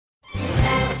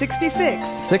66.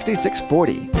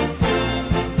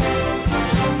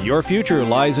 6640. Your future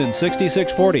lies in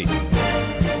 6640.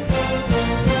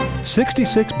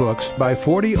 66 books by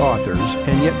 40 authors,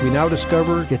 and yet we now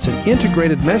discover it's an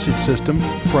integrated message system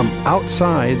from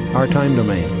outside our time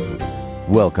domain.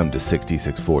 Welcome to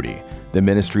 6640, the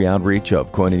ministry outreach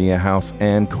of Koinonia House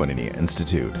and Koinonia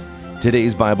Institute.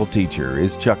 Today's Bible teacher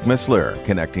is Chuck Missler,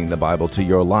 connecting the Bible to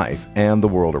your life and the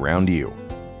world around you.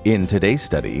 In today's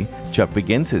study, Chuck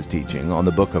begins his teaching on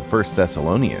the book of 1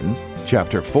 Thessalonians,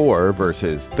 chapter 4,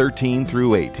 verses 13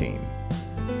 through 18.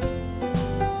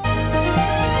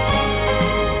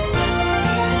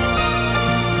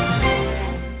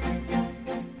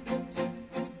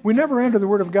 We never enter the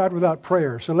Word of God without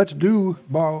prayer, so let's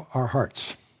bow our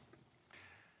hearts.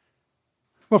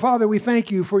 Well, Father, we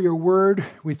thank you for your Word.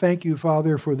 We thank you,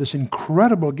 Father, for this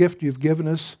incredible gift you've given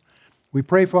us. We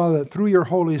pray, Father, that through your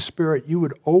Holy Spirit you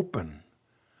would open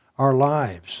our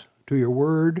lives to your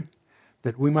Word,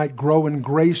 that we might grow in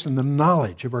grace and the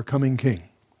knowledge of our coming King.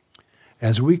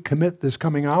 As we commit this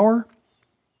coming hour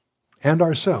and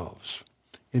ourselves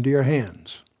into your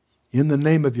hands, in the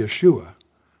name of Yeshua,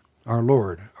 our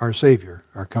Lord, our Savior,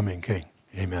 our coming King.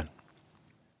 Amen.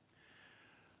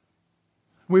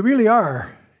 We really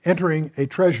are entering a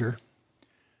treasure,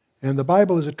 and the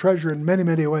Bible is a treasure in many,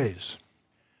 many ways.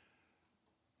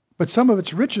 But some of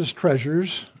its richest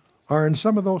treasures are in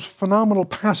some of those phenomenal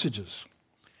passages.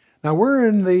 Now,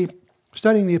 we're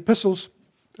studying the epistles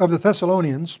of the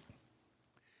Thessalonians,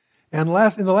 and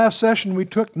in the last session we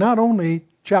took not only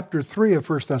chapter 3 of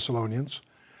 1 Thessalonians,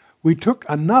 we took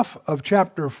enough of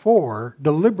chapter 4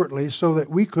 deliberately so that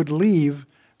we could leave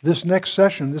this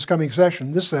session,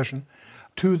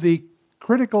 to the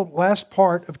critical last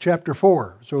part of chapter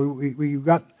 4. So we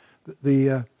got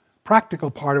the practical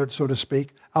part of it, so to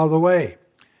speak, out of the way.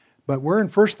 But we're in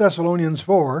 1 Thessalonians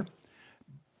 4,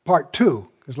 part 2,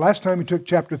 because last time we took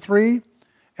chapter 3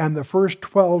 and the first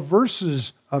 12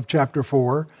 verses of chapter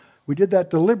 4. We did that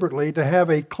deliberately to have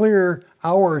a clear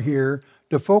hour here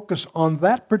to focus on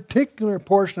that particular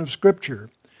portion of Scripture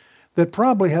that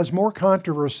probably has more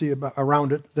controversy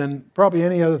around it than probably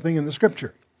any other thing in the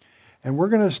Scripture. And we're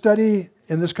going to study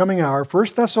in this coming hour 1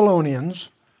 Thessalonians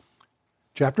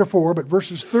chapter 4, but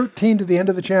verses 13 to the end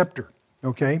of the chapter.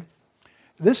 Okay?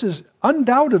 This is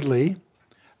undoubtedly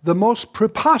the most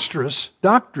preposterous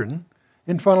doctrine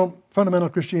in fundamental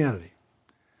Christianity.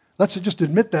 Let's just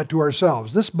admit that to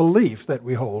ourselves. This belief that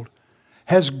we hold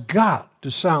has got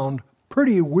to sound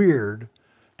pretty weird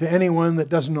to anyone that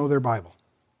doesn't know their Bible.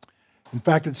 In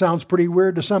fact, it sounds pretty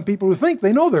weird to some people who think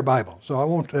they know their Bible. So I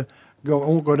won't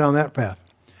go down that path.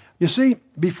 You see,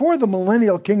 before the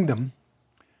millennial kingdom,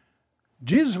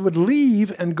 Jesus would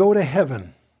leave and go to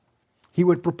heaven. He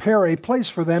would prepare a place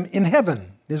for them in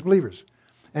heaven, his believers.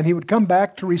 And he would come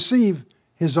back to receive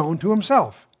his own to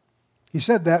himself. He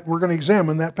said that, and we're going to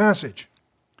examine that passage.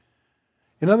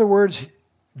 In other words,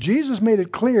 Jesus made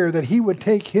it clear that he would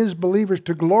take his believers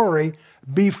to glory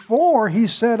before he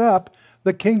set up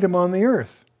the kingdom on the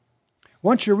earth.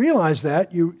 Once you realize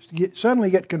that, you suddenly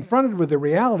get confronted with the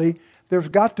reality there's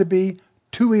got to be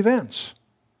two events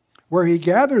where he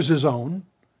gathers his own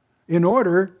in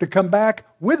order to come back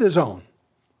with his own.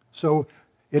 So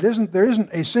there isn't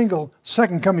a single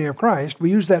second coming of Christ.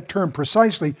 We use that term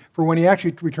precisely for when he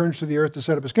actually returns to the earth to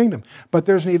set up his kingdom. But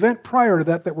there's an event prior to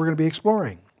that we're going to be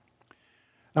exploring.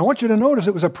 Now, I want you to notice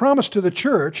it was a promise to the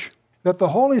church that the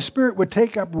Holy Spirit would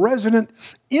take up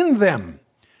residence in them,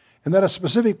 and that a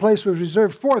specific place was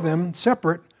reserved for them,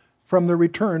 separate from the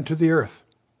return to the earth.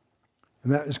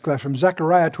 And that is from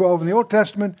Zechariah 12 in the Old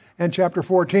Testament and chapter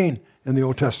 14 in the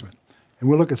Old Testament. And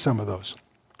we'll look at some of those.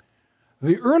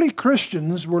 The early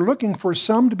Christians were looking for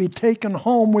some to be taken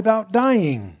home without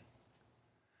dying.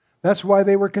 That's why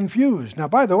they were confused. Now,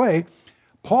 by the way,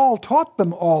 Paul taught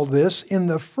them all this in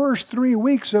the first 3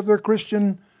 weeks of their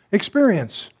Christian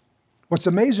experience. What's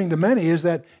amazing to many is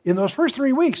that in those first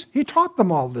 3 weeks, he taught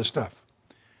them all this stuff.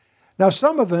 Now,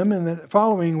 some of them in the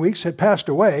following weeks had passed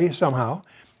away somehow,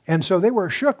 and so they were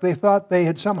shook. They thought they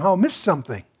had somehow missed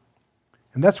something.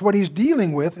 And that's what he's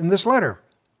dealing with in this letter.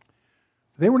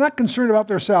 They were not concerned about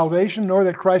their salvation, nor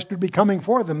that Christ would be coming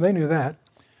for them. They knew that.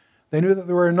 They knew that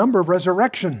there were a number of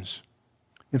resurrections.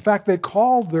 In fact, they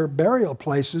called their burial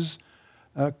places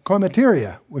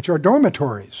coimateria, which are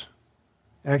dormitories.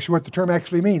 Actually, what the term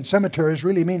actually means, cemeteries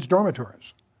really means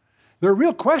dormitories. Their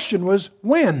real question was,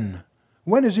 when?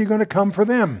 When is he going to come for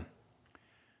them?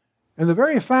 And the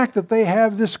very fact that they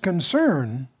have this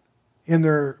concern in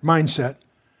their mindset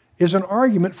is an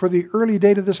argument for the early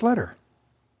date of this letter.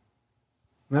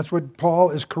 And that's what Paul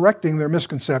is correcting their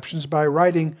misconceptions by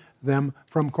writing them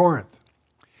from Corinth.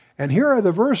 And here are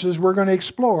the verses we're going to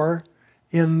explore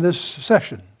in this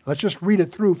session. Let's just read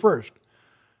it through first.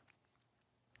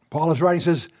 Paul is writing,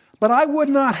 says, "But I would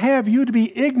not have you to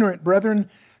be ignorant, brethren,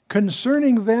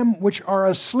 concerning them which are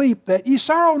asleep, that ye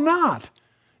sorrow not,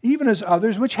 even as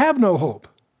others which have no hope.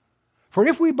 For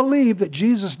if we believe that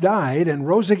Jesus died and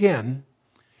rose again,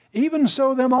 even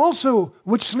so them also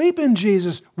which sleep in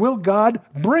Jesus will God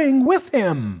bring with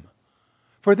him.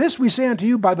 For this we say unto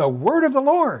you by the word of the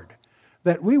Lord,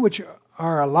 that we which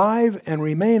are alive and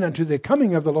remain unto the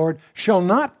coming of the Lord shall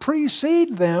not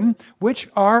precede them which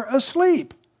are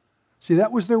asleep." See,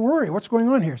 that was their worry. What's going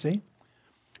on here, see?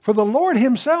 "For the Lord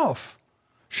himself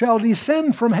shall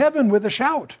descend from heaven with a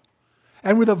shout,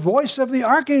 and with the voice of the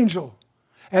archangel,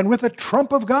 and with the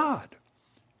trump of God.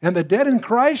 And the dead in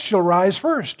Christ shall rise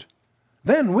first.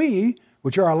 Then we,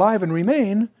 which are alive and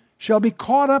remain, shall be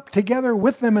caught up together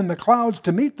with them in the clouds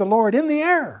to meet the Lord in the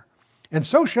air. And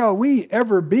so shall we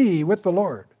ever be with the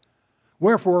Lord.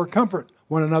 Wherefore, comfort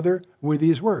one another with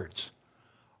these words."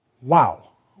 Wow,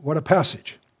 what a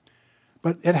passage.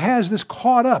 But it has this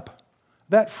caught up,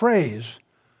 that phrase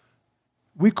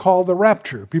we call the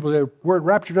rapture. People say the word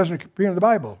rapture doesn't appear in the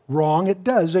Bible. Wrong, it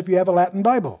does if you have a Latin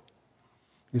Bible.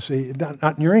 You see,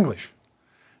 not in your English.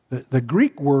 The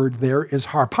Greek word there is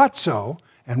harpazo,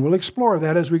 and we'll explore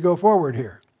that as we go forward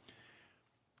here.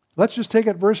 Let's just take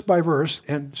it verse by verse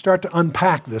and start to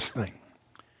unpack this thing.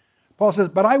 Paul says,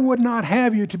 "But I would not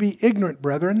have you to be ignorant,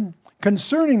 brethren,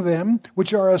 concerning them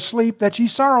which are asleep, that ye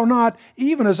sorrow not,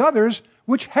 even as others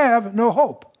which have no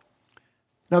hope."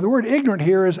 Now, the word ignorant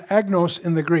here is agnos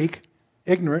in the Greek.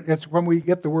 Ignorant, it's when we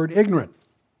get the word ignorant.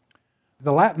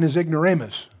 The Latin is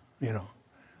ignoramus, you know.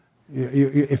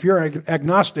 If you're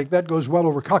agnostic, that goes well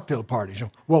over cocktail parties. You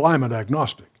know, well, I'm an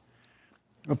agnostic.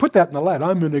 I'll put that in the Latin.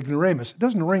 I'm an ignoramus. It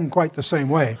doesn't ring quite the same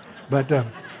way, but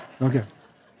okay.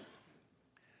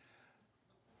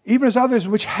 "Even as others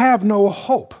which have no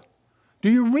hope."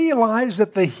 Do you realize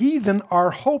that the heathen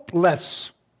are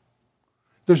hopeless?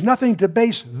 There's nothing to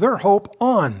base their hope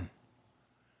on.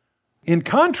 In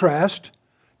contrast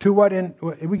to what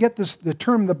we get the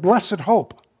term the blessed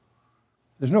hope.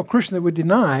 There's no Christian that would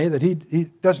deny that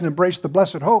he doesn't embrace the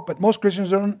blessed hope, but most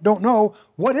Christians don't know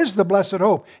what is the blessed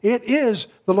hope. It is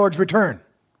the Lord's return.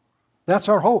 That's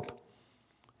our hope.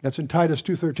 That's in Titus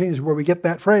 2:13 is where we get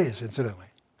that phrase, incidentally.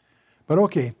 But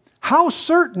okay, how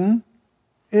certain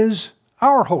is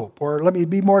our hope? Or let me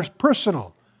be more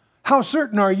personal. How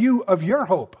certain are you of your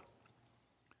hope?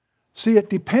 See, it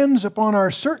depends upon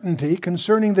our certainty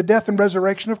concerning the death and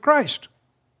resurrection of Christ.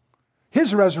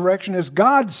 His resurrection is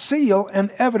God's seal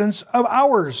and evidence of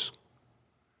ours.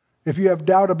 If you have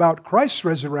doubt about Christ's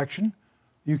resurrection,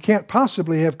 you can't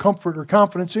possibly have comfort or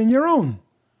confidence in your own,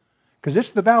 because it's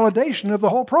the validation of the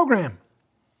whole program.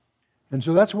 And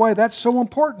so that's why that's so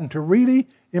important to really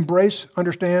embrace,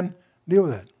 understand, deal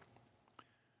with it.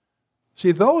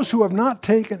 See, those who do not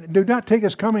take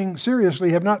his coming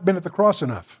seriously have not been at the cross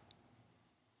enough.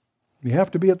 You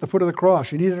have to be at the foot of the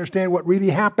cross. You need to understand what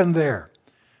really happened there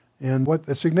and what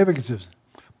the significance is.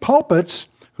 Pulpits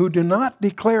who do not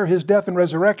declare his death and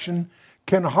resurrection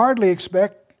can hardly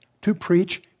expect to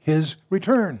preach his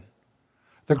return.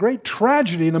 The great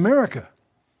tragedy in America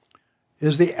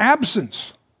is the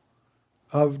absence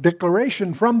of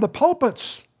declaration from the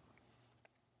pulpits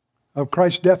of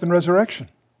Christ's death and resurrection.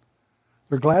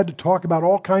 They're glad to talk about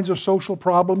all kinds of social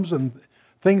problems and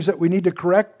things that we need to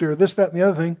correct or this, that, and the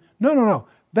other thing. No.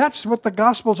 That's what the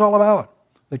gospel's all about.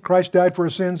 That Christ died for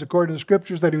his sins according to the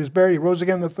Scriptures, that he was buried, he rose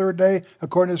again the third day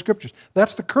according to the Scriptures.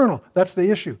 That's the kernel. That's the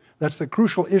issue. That's the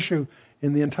crucial issue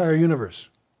in the entire universe.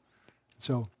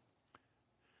 So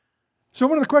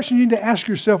one of the questions you need to ask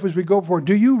yourself as we go forward,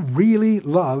 do you really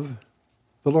love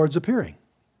the Lord's appearing?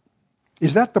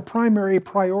 Is that the primary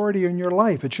priority in your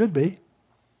life? It should be.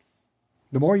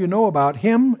 The more you know about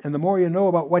him and the more you know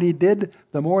about what he did,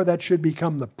 the more that should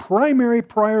become the primary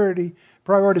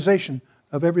prioritization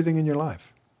of everything in your life.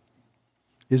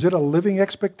 Is it a living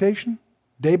expectation,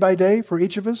 day by day, for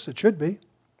each of us? It should be.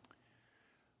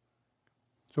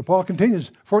 So Paul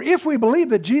continues, "For if we believe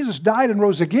that Jesus died and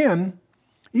rose again,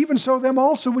 even so them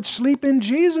also which sleep in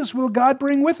Jesus will God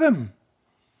bring with him."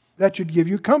 That should give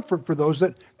you comfort for those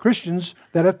Christians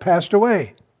that have passed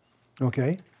away.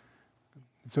 Okay?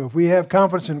 So if we have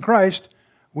confidence in Christ,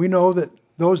 we know that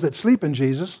those that sleep in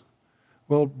Jesus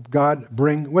will God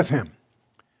bring with him.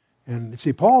 And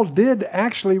see, Paul did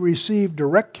actually receive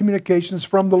direct communications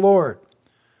from the Lord.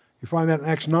 You find that in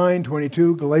Acts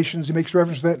 9:22, Galatians, he makes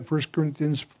reference to that in 1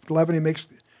 Corinthians 11.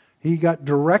 He got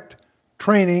direct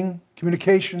training,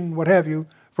 communication, what have you,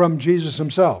 from Jesus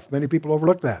himself. Many people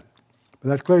overlook that. But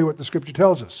that's clearly what the Scripture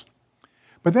tells us.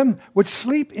 But them which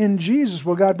sleep in Jesus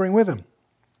will God bring with him.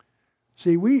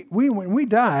 See, when we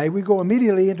die, we go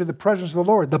immediately into the presence of the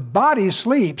Lord. The body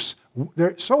sleeps,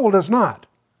 their soul does not.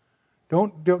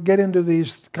 Don't get into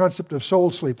these concept of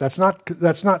soul sleep. That's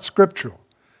not scriptural.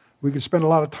 We could spend a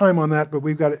lot of time on that, but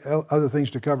we've got other things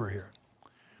to cover here.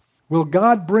 Will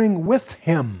God bring with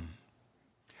him?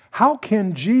 How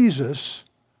can Jesus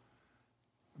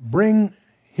bring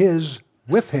his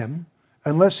with him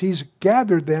unless he's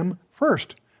gathered them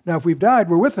first? Now, if we've died,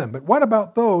 we're with him. But what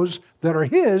about those that are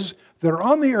his, that are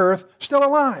on the earth, still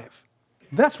alive?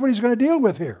 That's what he's going to deal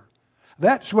with here.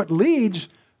 That's what leads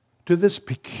to this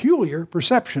peculiar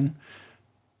perception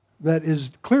that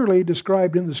is clearly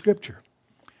described in the Scripture.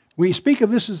 We speak of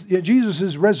this as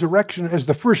Jesus' resurrection as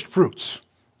the first fruits.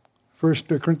 1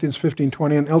 Corinthians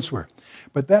 15:20 and elsewhere.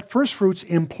 But that first fruits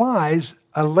implies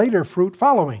a later fruit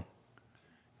following.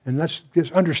 And let's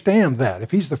just understand that. If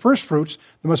he's the first fruits,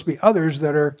 there must be others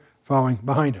that are following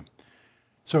behind him.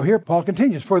 So here Paul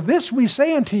continues, for this we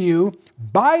say unto you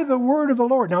by the word of the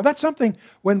Lord. Now that's something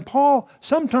when Paul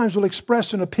sometimes will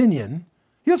express an opinion,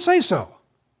 he'll say so.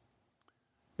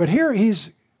 But here he's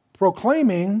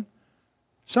proclaiming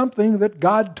something that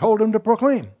God told him to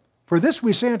proclaim. For this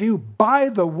we say unto you by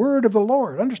the word of the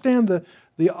Lord. Understand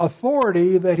the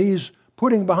authority that he's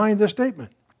putting behind this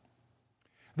statement.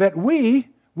 That we,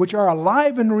 which are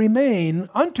alive and remain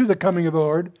unto the coming of the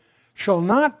Lord, shall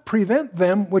not prevent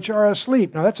them which are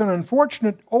asleep. Now that's an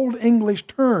unfortunate Old English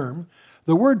term.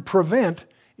 The word prevent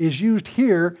is used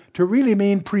here to really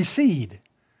mean precede.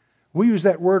 We use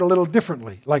that word a little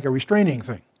differently, like a restraining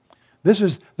thing. This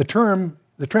is the term,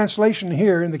 the translation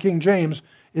here in the King James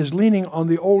is leaning on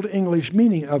the Old English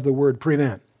meaning of the word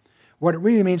prevent. What it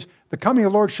really means, the coming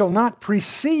of the Lord shall not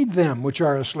precede them which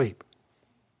are asleep.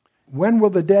 When will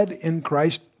the dead in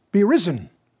Christ be risen?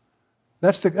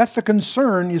 That's the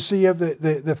concern, you see, of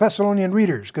the Thessalonian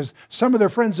readers, because some of their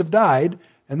friends have died,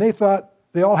 and they thought,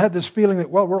 they all had this feeling that,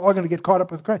 well, we're all going to get caught up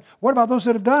with Christ. What about those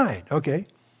that have died? Okay.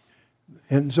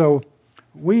 And so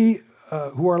we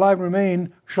who are alive and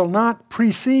remain shall not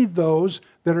precede those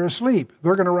that are asleep.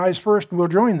 They're going to rise first, and we'll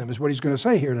join them, is what he's going to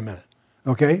say here in a minute.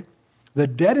 Okay? The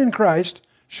dead in Christ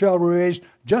shall be raised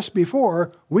just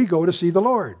before we go to see the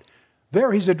Lord.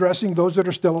 There he's addressing those that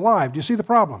are still alive. Do you see the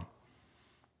problem?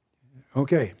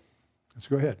 Okay, let's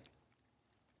go ahead.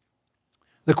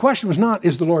 The question was not,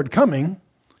 is the Lord coming?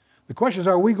 The question is,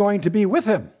 are we going to be with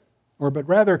him? But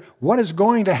rather, what is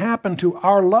going to happen to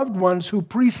our loved ones who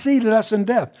preceded us in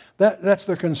death? That's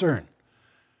the concern.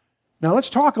 Now let's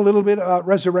talk a little bit about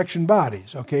resurrection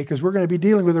bodies, okay? Because we're going to be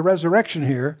dealing with the resurrection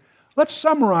here. Let's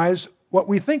summarize what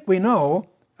we think we know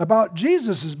about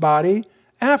Jesus' body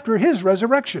after his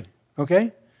resurrection,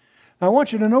 okay? Now, I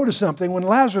want you to notice something. When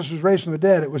Lazarus was raised from the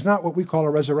dead, it was not what we call a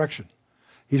resurrection.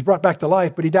 He's brought back to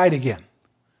life, but he died again.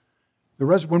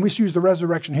 When we use the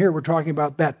resurrection here, we're talking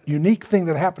about that unique thing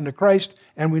that happened to Christ,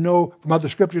 and we know from other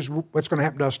scriptures what's going to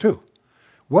happen to us too.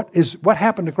 What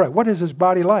happened to Christ? What is his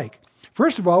body like?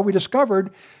 First of all, we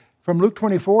discovered from Luke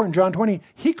 24 and John 20,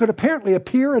 he could apparently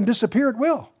appear and disappear at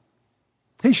will.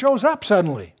 He shows up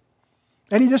suddenly,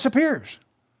 and he disappears.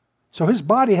 So his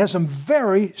body has some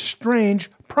very strange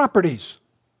properties.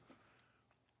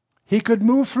 He could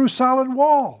move through solid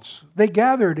walls. They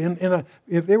gathered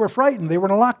if they were frightened, they were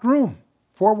in a locked room.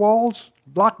 4 walls,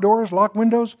 locked doors, locked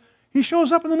windows. He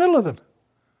shows up in the middle of them.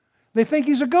 They think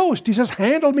he's a ghost. He says,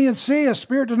 handle me and see. A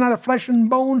spirit does not have flesh and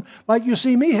bone like you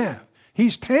see me have.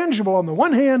 He's tangible on the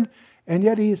one hand, and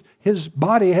yet his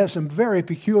body has some very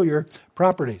peculiar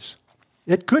properties.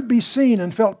 It could be seen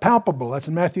and felt palpable. That's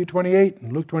in Matthew 28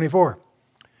 and Luke 24.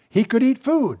 He could eat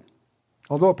food,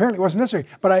 although apparently it wasn't necessary.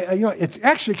 But it's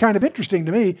actually kind of interesting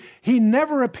to me. He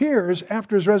never appears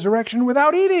after his resurrection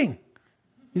without eating.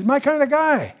 He's my kind of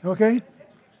guy, okay?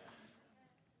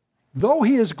 Though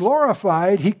he is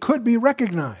glorified, he could be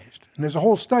recognized. And there's a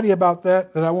whole study about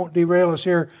that I won't derail us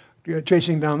here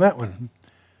chasing down that one.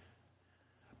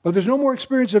 But there's no more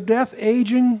experience of death,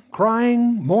 aging,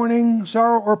 crying, mourning,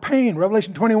 sorrow, or pain.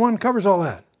 Revelation 21 covers all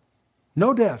that.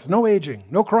 No death, no aging,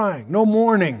 no crying, no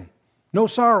mourning, no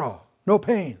sorrow, no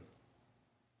pain.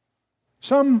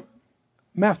 Some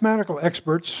mathematical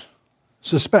experts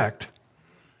suspect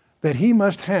that he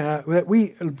must have, that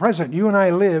we, at present, you and I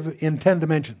live in 10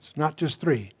 dimensions, not just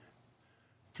 3.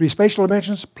 3 spatial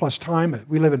dimensions plus time.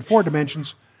 We live in 4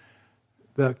 dimensions.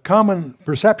 The common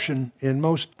perception in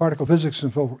most particle physics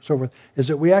and so forth is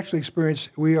that we actually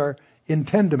we are in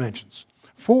 10 dimensions.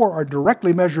 4 are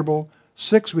directly measurable.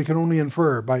 6 we can only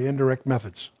infer by indirect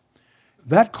methods.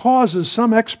 That causes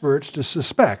some experts to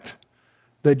suspect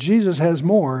that Jesus has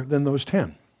more than those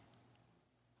 10.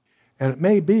 And it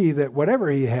may be that whatever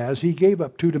he has, he gave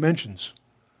up 2 dimensions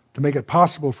to make it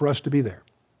possible for us to be there.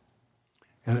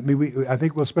 And I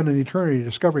think we'll spend an eternity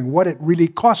discovering what it really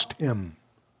cost him.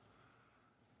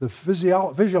 The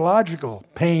physiological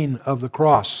pain of the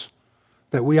cross,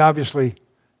 that we obviously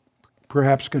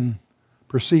perhaps can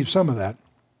perceive some of that.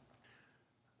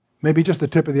 Maybe just the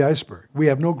tip of the iceberg. We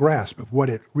have no grasp of what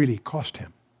it really cost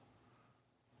him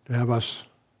to have us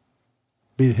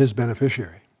be his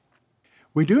beneficiary.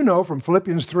 We do know from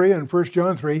Philippians 3 and 1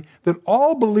 John 3 that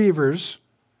all believers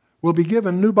will be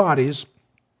given new bodies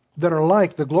that are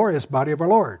like the glorious body of our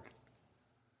Lord.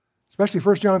 Especially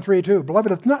 1 John 3:2. Beloved,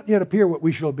 it doth not yet appear what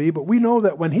we shall be, but we know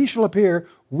that when he shall appear,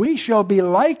 we shall be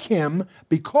like him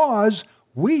because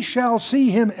we shall see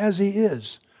him as he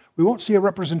is. We won't see a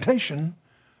representation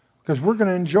because we're going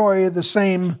to enjoy the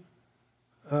same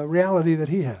reality that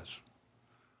he has.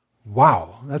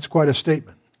 Wow, that's quite a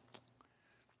statement.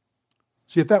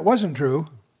 See, if that wasn't true,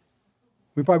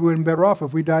 we probably would have been better off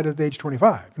if we died at age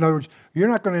 25. In other words, you're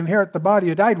not going to inherit the body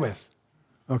you died with.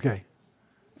 Okay.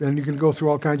 Then you can go through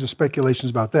all kinds of speculations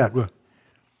about that.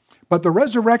 But the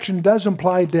resurrection does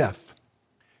imply death.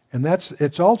 And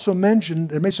it's also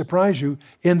mentioned, it may surprise you,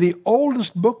 in the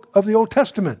oldest book of the Old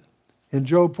Testament, in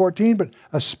Job 14, but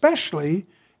especially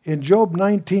in Job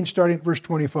 19, starting at verse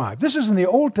 25. This is in the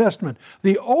Old Testament,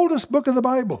 the oldest book of the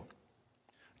Bible.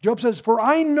 Job says, "For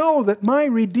I know that my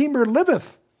Redeemer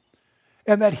liveth,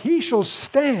 and that he shall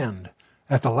stand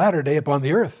at the latter day upon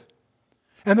the earth.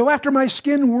 And though after my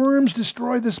skin worms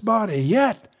destroy this body,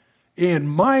 yet in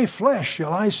my flesh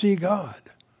shall I see God,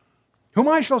 whom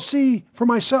I shall see for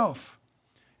myself,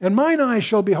 and mine eyes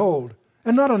shall behold,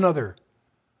 and not another,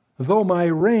 though my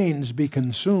reins be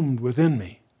consumed within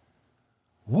me."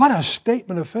 What a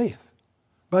statement of faith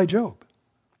by Job.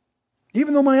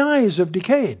 Even though my eyes have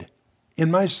decayed,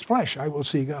 in my flesh I will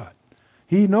see God.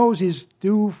 He knows he's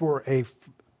due for a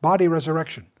body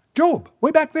resurrection. Job,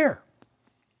 way back there.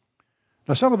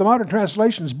 Now, some of the modern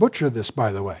translations butcher this,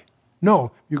 by the way.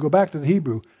 No, you go back to the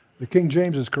Hebrew, the King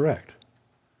James is correct.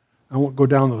 I won't go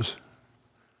down those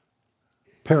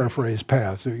paraphrase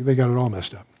paths. They got it all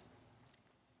messed up.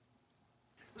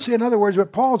 See, in other words,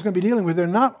 what Paul's going to be dealing with, they're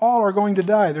not all are going to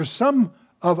die. There's some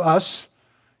of us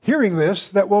hearing this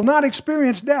that will not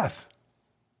experience death.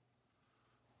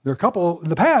 There are a couple in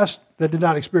the past that did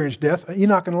not experience death,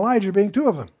 Enoch and Elijah being 2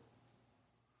 of them.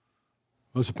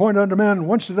 It was appointed unto man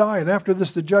once to die, and after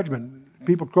this the judgment.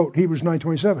 People quote Hebrews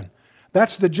 9:27.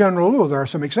 That's the general rule. There are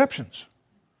some exceptions.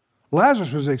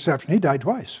 Lazarus was the exception. He died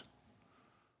twice.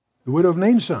 The widow of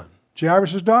Nain's son,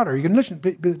 Jairus' daughter. You can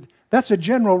listen. That's a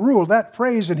general rule. That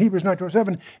phrase in Hebrews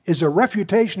 9:27 is a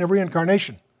refutation of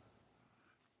reincarnation.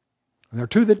 And there are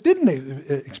 2 that didn't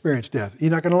experience death,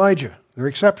 Enoch and Elijah. They're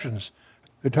exceptions.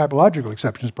 They're typological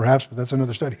exceptions, perhaps, but that's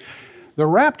another study. The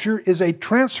rapture is a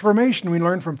transformation we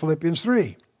learn from Philippians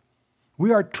 3.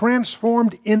 We are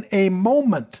transformed in a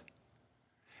moment.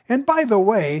 And by the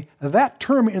way, that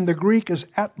term in the Greek is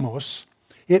atmos.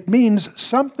 It means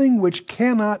something which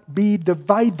cannot be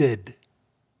divided.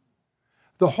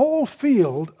 The whole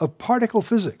field of particle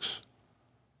physics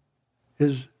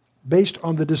is based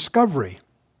on the discovery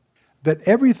that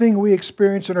everything we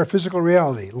experience in our physical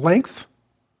reality, length,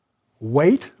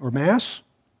 weight or mass,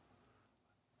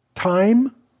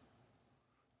 time,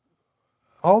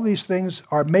 all these things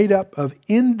are made up of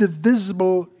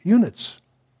indivisible units.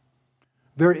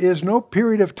 There is no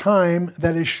period of time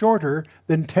that is shorter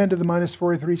than 10 to the minus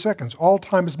 43 seconds. All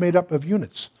time is made up of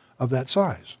units of that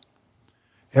size.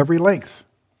 Every length,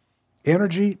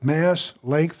 energy, mass,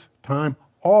 length, time,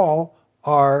 all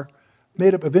are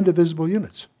made up of indivisible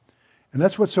units. And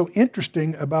that's what's so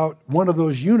interesting about one of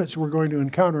those units we're going to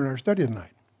encounter in our study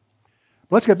tonight.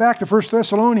 Let's get back to 1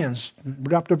 Thessalonians.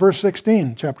 We're up to verse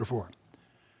 16, chapter 4.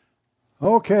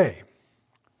 Okay,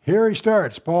 here he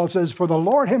starts. Paul says, "For the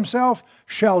Lord himself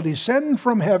shall descend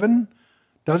from heaven,"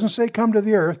 doesn't say come to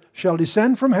the earth, "shall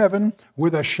descend from heaven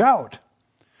with a shout,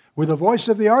 with the voice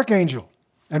of the archangel,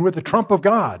 and with the trump of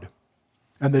God.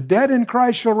 And the dead in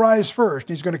Christ shall rise first."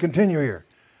 He's going to continue here.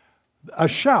 A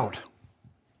shout.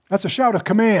 That's a shout of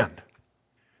command.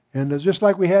 And it's just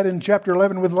like we had in chapter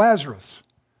 11 with Lazarus.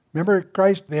 Remember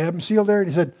Christ, they have him sealed there, and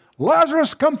he said,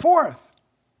 "Lazarus, come forth."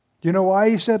 Do you know why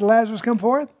he said, "Lazarus, come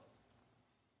forth"?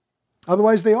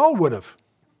 Otherwise, they all would have.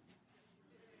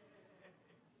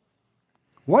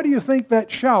 What do you think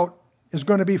that shout is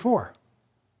going to be for?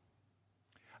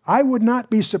 I would not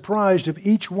be surprised if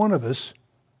each one of us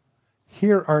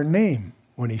hear our name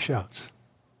when he shouts.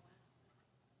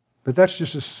 But that's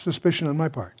just a suspicion on my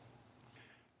part.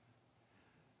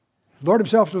 The Lord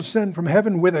himself shall descend from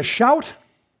heaven with a shout,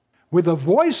 with the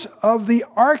voice of the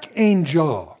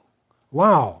archangel.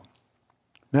 Wow.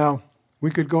 Now, we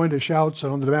could go into shouts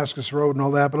on the Damascus Road and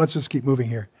all that, but let's just keep moving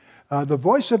here. The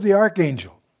voice of the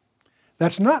archangel.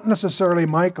 That's not necessarily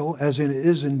Michael, as it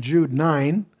is in Jude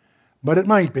 9, but it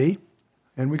might be.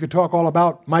 And we could talk all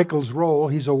about Michael's role.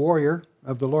 He's a warrior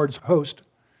of the Lord's host.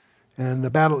 And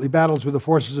he battles with the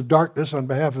forces of darkness on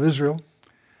behalf of Israel.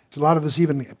 A lot of this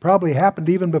even probably happened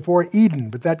even before Eden,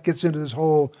 but that gets into this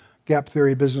whole gap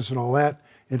theory business and all that.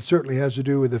 It certainly has to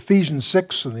do with Ephesians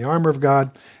 6 and the armor of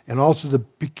God, and also the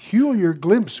peculiar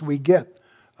glimpse we get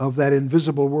of that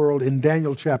invisible world in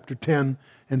Daniel chapter 10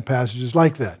 and passages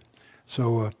like that.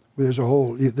 So this is a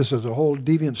whole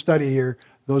deviant study here.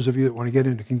 Those of you that want to get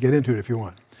into can get into it if you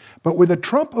want. But with the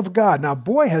trump of God, now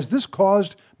boy, has this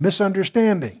caused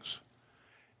misunderstandings.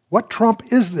 What trump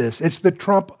is this? It's the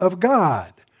trump of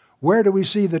God. Where do we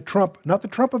see the trump? Not the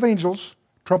trump of angels,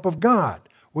 trump of God.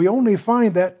 We only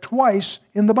find that twice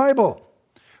in the Bible.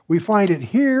 We find it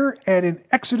here and in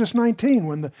Exodus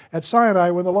 19 at Sinai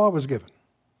when the law was given.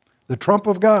 The trump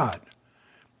of God.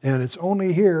 And it's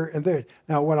only here and there.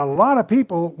 Now, what a lot of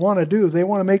people want to do, they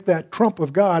want to make that trump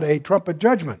of God a trumpet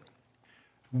judgment.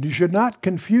 You should not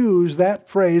confuse that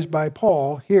phrase by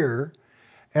Paul here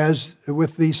as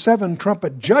with the 7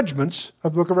 trumpet judgments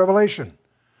of the book of Revelation.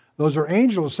 Those are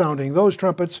angels sounding those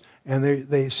trumpets, and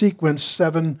they sequence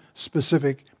 7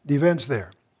 specific events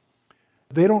there.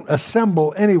 They don't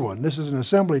assemble anyone. This is an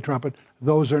assembly trumpet.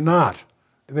 Those are not.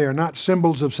 They are not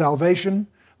symbols of salvation.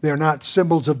 They are not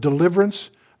symbols of deliverance.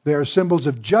 They are symbols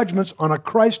of judgments on a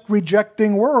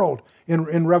Christ-rejecting world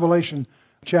in Revelation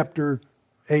chapter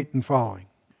 8 and following.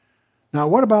 Now,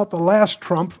 what about the last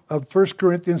trump of 1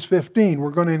 Corinthians 15?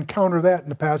 We're going to encounter that in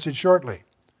the passage shortly.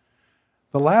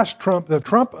 The last trump, the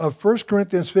trump of 1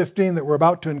 Corinthians 15 that we're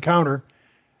about to encounter,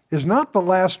 is not the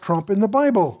last trump in the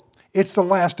Bible. It's the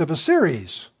last of a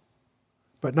series,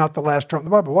 but not the last trump in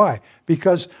the Bible. Why?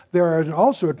 Because there is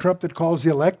also a trump that calls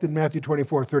the elect in Matthew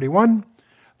 24:31.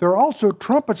 There are also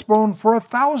trumpets blown for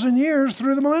 1,000 years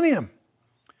through the millennium.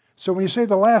 So when you say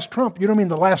the last trump, you don't mean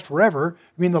the last forever,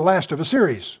 you mean the last of a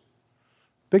series.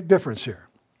 Big difference here.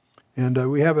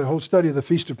 And we have a whole study of the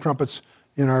Feast of Trumpets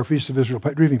in our Feast of Israel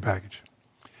briefing package.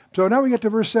 So now we get to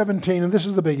verse 17, and this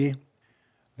is the biggie.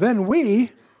 Then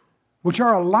we, which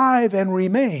are alive and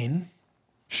remain,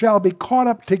 shall be caught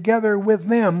up together with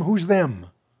them. Who's them?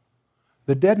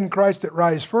 The dead in Christ that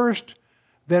rise first.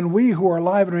 Then we who are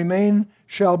alive and remain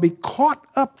shall be caught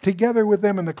up together with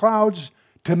them in the clouds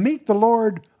to meet the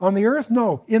Lord on the earth?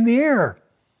 No, in the air.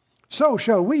 So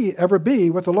shall we ever be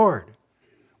with the Lord.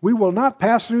 We will not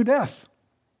pass through death.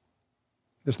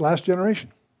 This last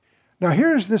generation. Now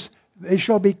here's this, they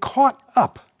shall be caught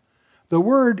up. The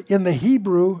word in the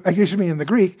in the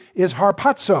Greek, is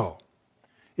harpazo.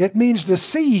 It means to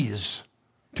seize,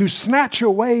 to snatch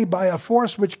away by a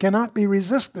force which cannot be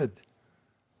resisted.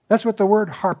 That's what the word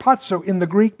harpazo in the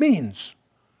Greek means.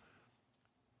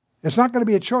 It's not going to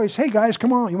be a choice. Hey guys,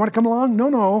 come on, you want to come along?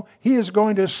 No. He is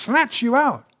going to snatch you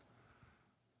out.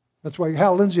 That's why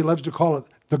Hal Lindsey loves to call it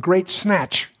the great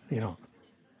snatch, Well,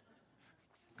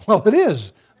 it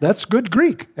is. That's good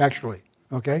Greek, actually,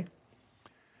 okay?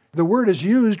 The word is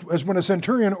used as when a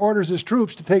centurion orders his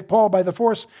troops to take Paul by the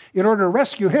force in order to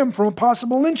rescue him from a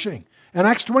possible lynching. In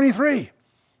Acts 23,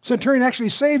 centurion actually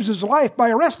saves his life by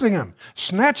arresting him,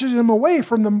 snatches him away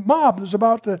from the mob that's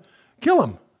about to kill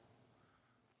him.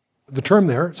 The term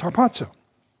there is harpazo.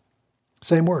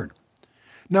 Same word.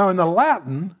 Now in the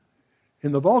Latin,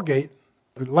 in the Vulgate,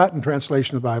 the Latin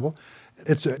translation of the Bible,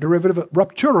 it's a derivative of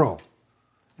rapturo.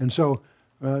 And so,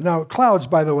 now clouds,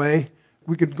 by the way,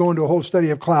 we could go into a whole study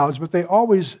of clouds, but they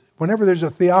always, whenever there's a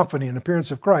theophany, an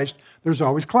appearance of Christ, there's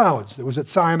always clouds. It was at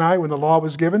Sinai when the law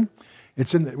was given.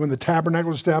 It's when the tabernacle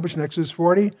was established in Exodus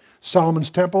 40, Solomon's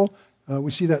temple.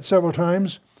 We see that several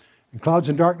times. And clouds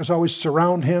and darkness always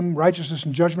surround him. Righteousness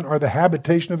and judgment are the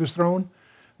habitation of his throne.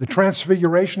 The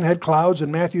transfiguration had clouds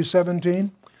in Matthew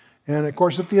 17. And of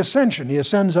course, at the ascension, he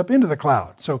ascends up into the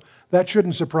cloud. So that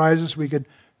shouldn't surprise us.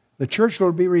 The church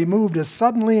will be removed as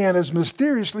suddenly and as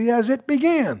mysteriously as it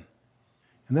began.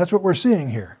 And that's what we're seeing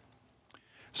here.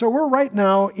 So we're right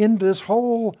now in this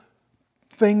whole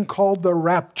thing called the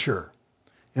rapture.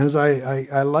 And as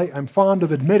I'm fond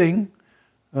of admitting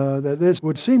that this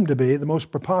would seem to be the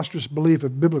most preposterous belief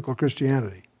of biblical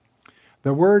Christianity.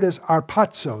 The word is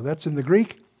arpazo. That's in the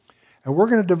Greek. And we're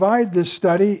going to divide this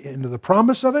study into the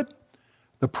promise of it,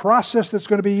 the process that's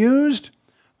going to be used,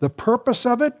 the purpose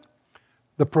of it,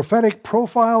 the prophetic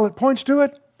profile that points to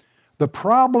it, the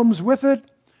problems with it,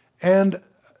 and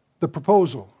the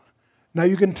proposal. Now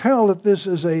you can tell that this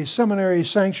is a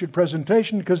seminary-sanctioned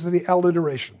presentation because of the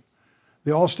alliteration.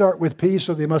 They all start with P,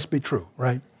 so they must be true,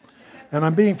 right? And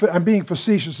I'm being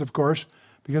facetious, of course,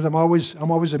 because I'm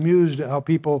always amused at how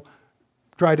people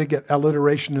try to get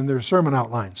alliteration in their sermon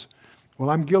outlines. Well,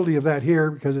 I'm guilty of that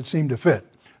here because it seemed to fit,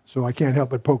 so I can't help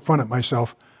but poke fun at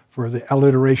myself for the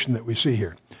alliteration that we see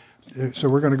here. So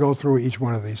we're going to go through each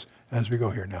one of these as we go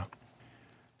here now.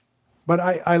 But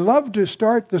I love to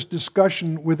start this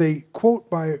discussion with a quote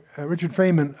by Richard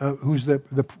Feynman, who's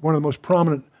one of the most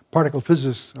prominent particle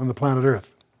physicists on the planet Earth.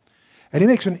 And he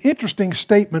makes an interesting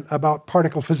statement about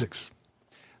particle physics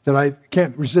that I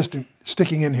can't resist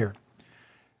sticking in here.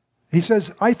 He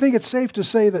says, "I think it's safe to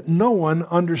say that no one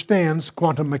understands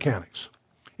quantum mechanics.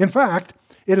 In fact,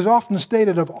 it is often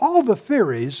stated of all the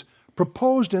theories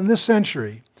proposed in this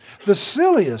century, the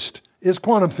silliest is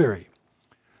quantum theory.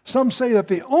 Some say that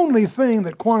the only thing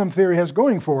that quantum theory has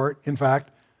going for it, in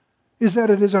fact, is that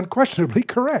it is unquestionably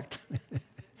correct."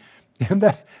 And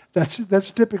that's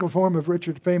a typical form of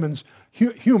Richard Feynman's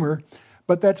humor,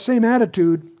 but that same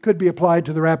attitude could be applied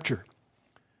to the rapture,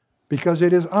 because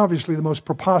it is obviously the most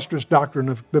preposterous doctrine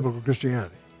of biblical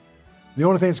Christianity. The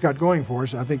only thing it's got going for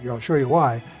us, I think I'll show you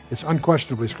why, it's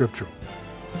unquestionably scriptural.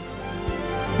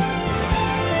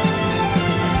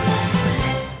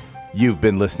 You've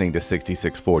been listening to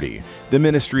 6640, the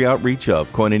ministry outreach of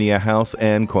Koinonia House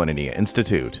and Koinonia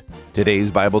Institute.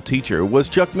 Today's Bible teacher was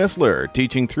Chuck Missler,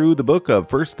 teaching through the book of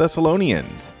 1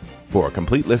 Thessalonians. For a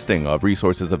complete listing of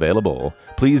resources available,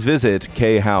 please visit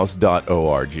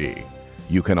khouse.org.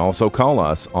 You can also call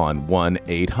us on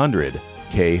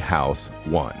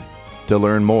 1-800-KHOUSE-1. To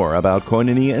learn more about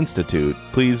Koinonia Institute,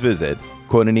 please visit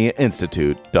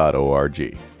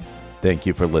koinoniainstitute.org. Thank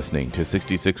you for listening to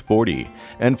 6640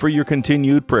 and for your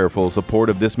continued prayerful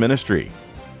support of this ministry.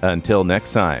 Until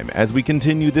next time, as we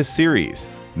continue this series,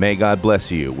 may God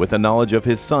bless you with the knowledge of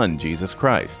His Son, Jesus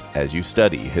Christ, as you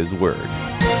study His Word.